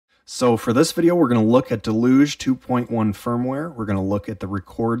So for this video, we're going to look at Deluge 2.1 firmware. We're going to look at the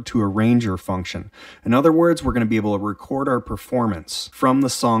record to arranger function. In other words, we're going to be able to record our performance from the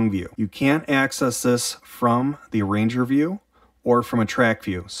song view. You can't access this from the arranger view or from a track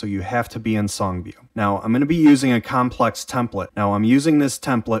view, so you have to be in song view. Now, I'm going to be using a complex template. Now, I'm using this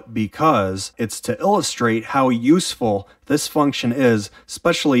template because it's to illustrate how useful this function is,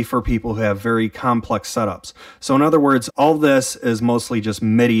 especially for people who have very complex setups. So in other words, all this is mostly just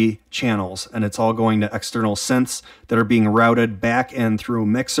MIDI channels, and it's all going to external synths that are being routed back in through a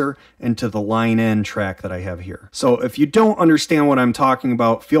mixer into the line-in track that I have here. So if you don't understand what I'm talking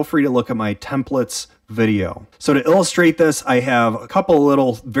about, feel free to look at my templates video. So to illustrate this, I have a couple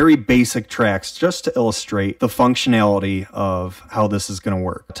little very basic tracks just to illustrate the functionality of how this is going to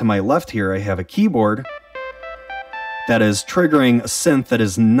work. To my left here, I have a keyboard that is triggering a synth that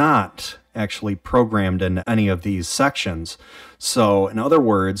is not actually programmed into any of these sections. So in other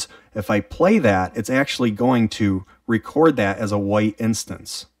words, if I play that, it's actually going to record that as a white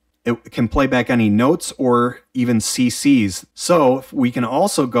instance. It can play back any notes or even CCs. So we can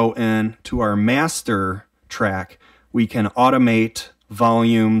also go in to our master track. We can automate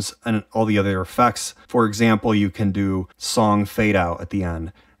volumes and all the other effects. For example, you can do song fade out at the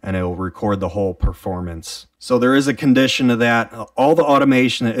end and it will record the whole performance. So there is a condition to that. All the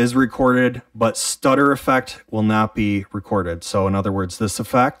automation is recorded, but stutter effect will not be recorded. So in other words, this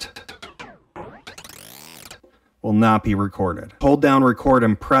effect will not be recorded. Hold down record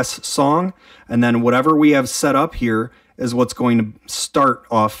and press song, and then whatever we have set up here is what's going to start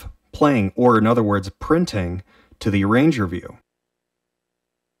off playing, or in other words, printing to the arranger view.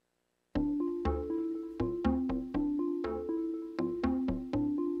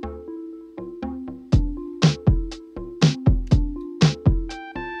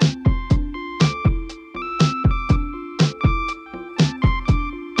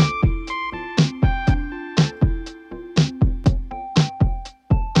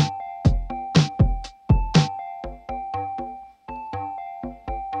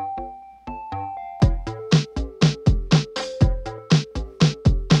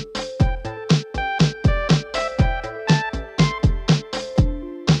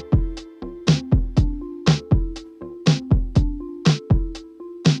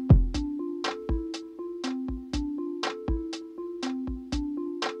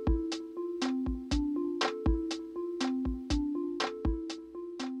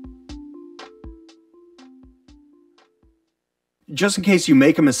 Just in case you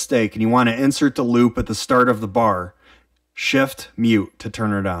make a mistake and you want to insert the loop at the start of the bar, shift mute to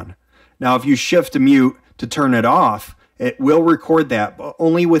turn it on. Now if you shift mute to turn it off, it will record that, but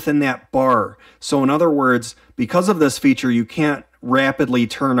only within that bar. So in other words, because of this feature, you can't rapidly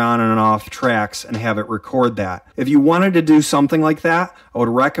turn on and off tracks and have it record that. If you wanted to do something like that, I would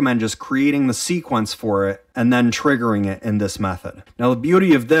recommend just creating the sequence for it and then triggering it in this method. Now the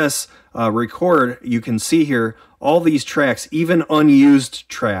beauty of this record, you can see here, all these tracks, even unused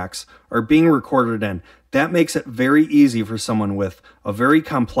tracks, are being recorded in. That makes it very easy for someone with a very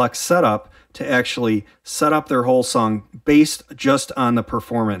complex setup to actually set up their whole song based just on the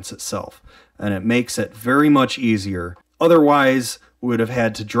performance itself. And it makes it very much easier. Otherwise, we would have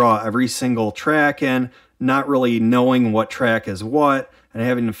had to draw every single track in, not really knowing what track is what, and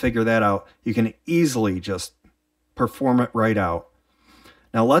having to figure that out. You can easily just perform it right out.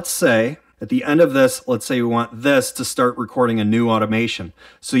 Now let's say, at the end of this, let's say we want this to start recording a new automation.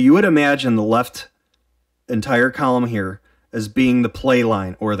 So you would imagine the left entire column here as being the play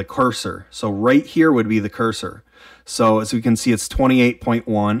line or the cursor. So right here would be the cursor. So as we can see, it's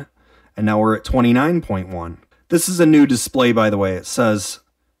 28.1, and now we're at 29.1. This is a new display, by the way. It says,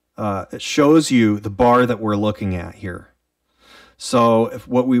 it shows you the bar that we're looking at here. So if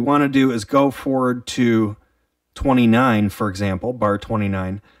what we want to do is go forward to 29, for example, bar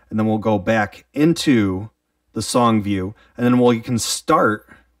 29, and then we'll go back into the song view, and then we can start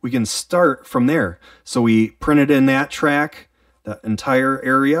from there. So we printed in that track, the entire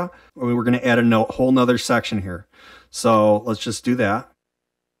area. We're going to add a whole nother section here. So let's just do that.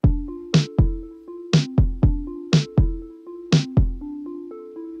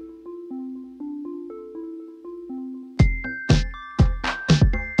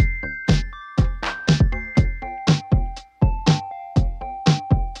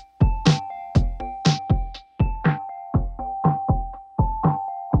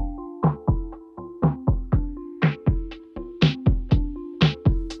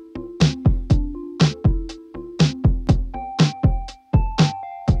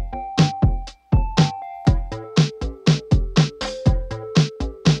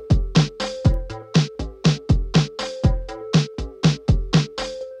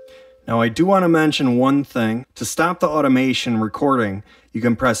 Now I do want to mention one thing. To stop the automation recording, you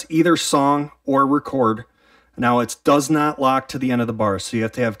can press either song or record. Now it does not lock to the end of the bar, so you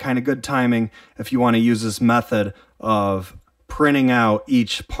have to have kind of good timing if you want to use this method of printing out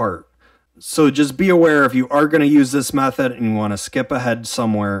each part. So just be aware, if you are going to use this method and you want to skip ahead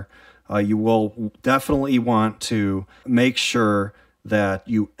somewhere, you will definitely want to make sure that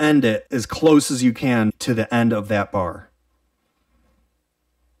you end it as close as you can to the end of that bar.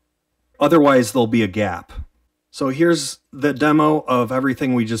 Otherwise, there'll be a gap. So here's the demo of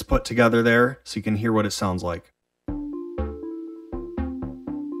everything we just put together there, so you can hear what it sounds like.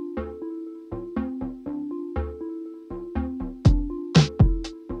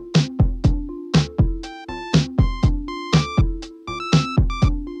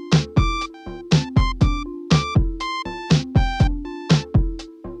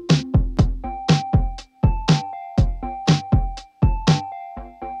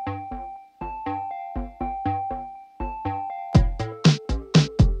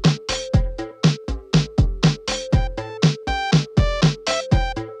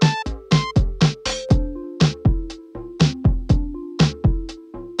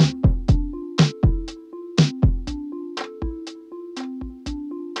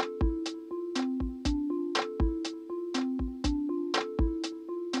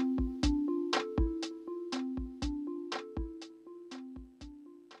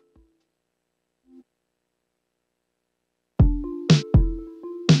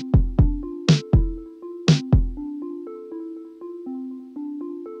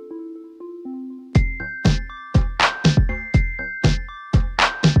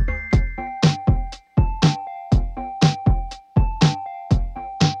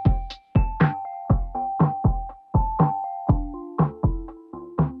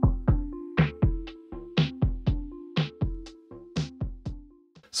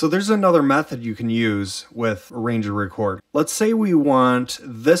 So there's another method you can use with Arrange and Record. Let's say we want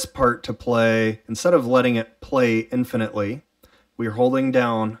this part to play, instead of letting it play infinitely, we're holding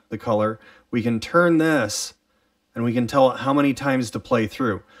down the color, we can turn this and we can tell it how many times to play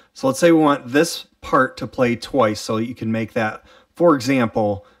through. So let's say we want this part to play twice, so you can make that, for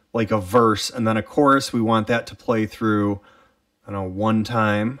example, like a verse, and then a chorus, we want that to play through, I don't know, 1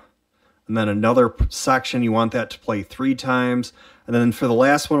 time. And then another section, you want that to play 3 times. And then for the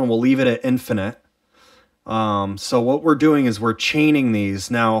last one, we'll leave it at infinite. So what we're doing is we're chaining these.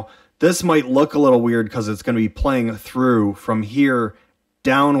 Now, this might look a little weird because it's going to be playing through from here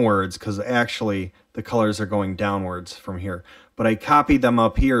downwards, because actually the colors are going downwards from here. But I copied them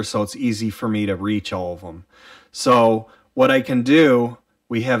up here so it's easy for me to reach all of them. So what I can do,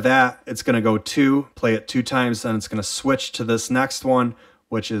 we have that. It's going to go 2, play it 2 times, then it's going to switch to this next one,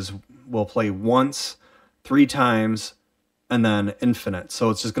 which is we'll play once, 3 times, and then infinite. So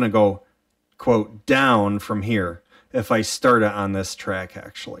it's just going to go, quote, down from here if I start it on this track,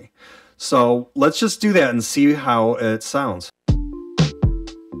 actually. So let's just do that and see how it sounds.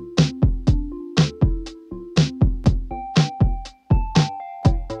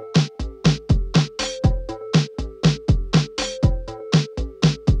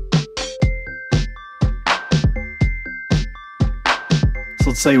 So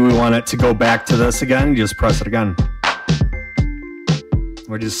let's say we want it to go back to this again, just press it again.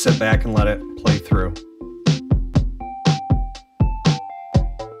 Or just sit back and let it play through.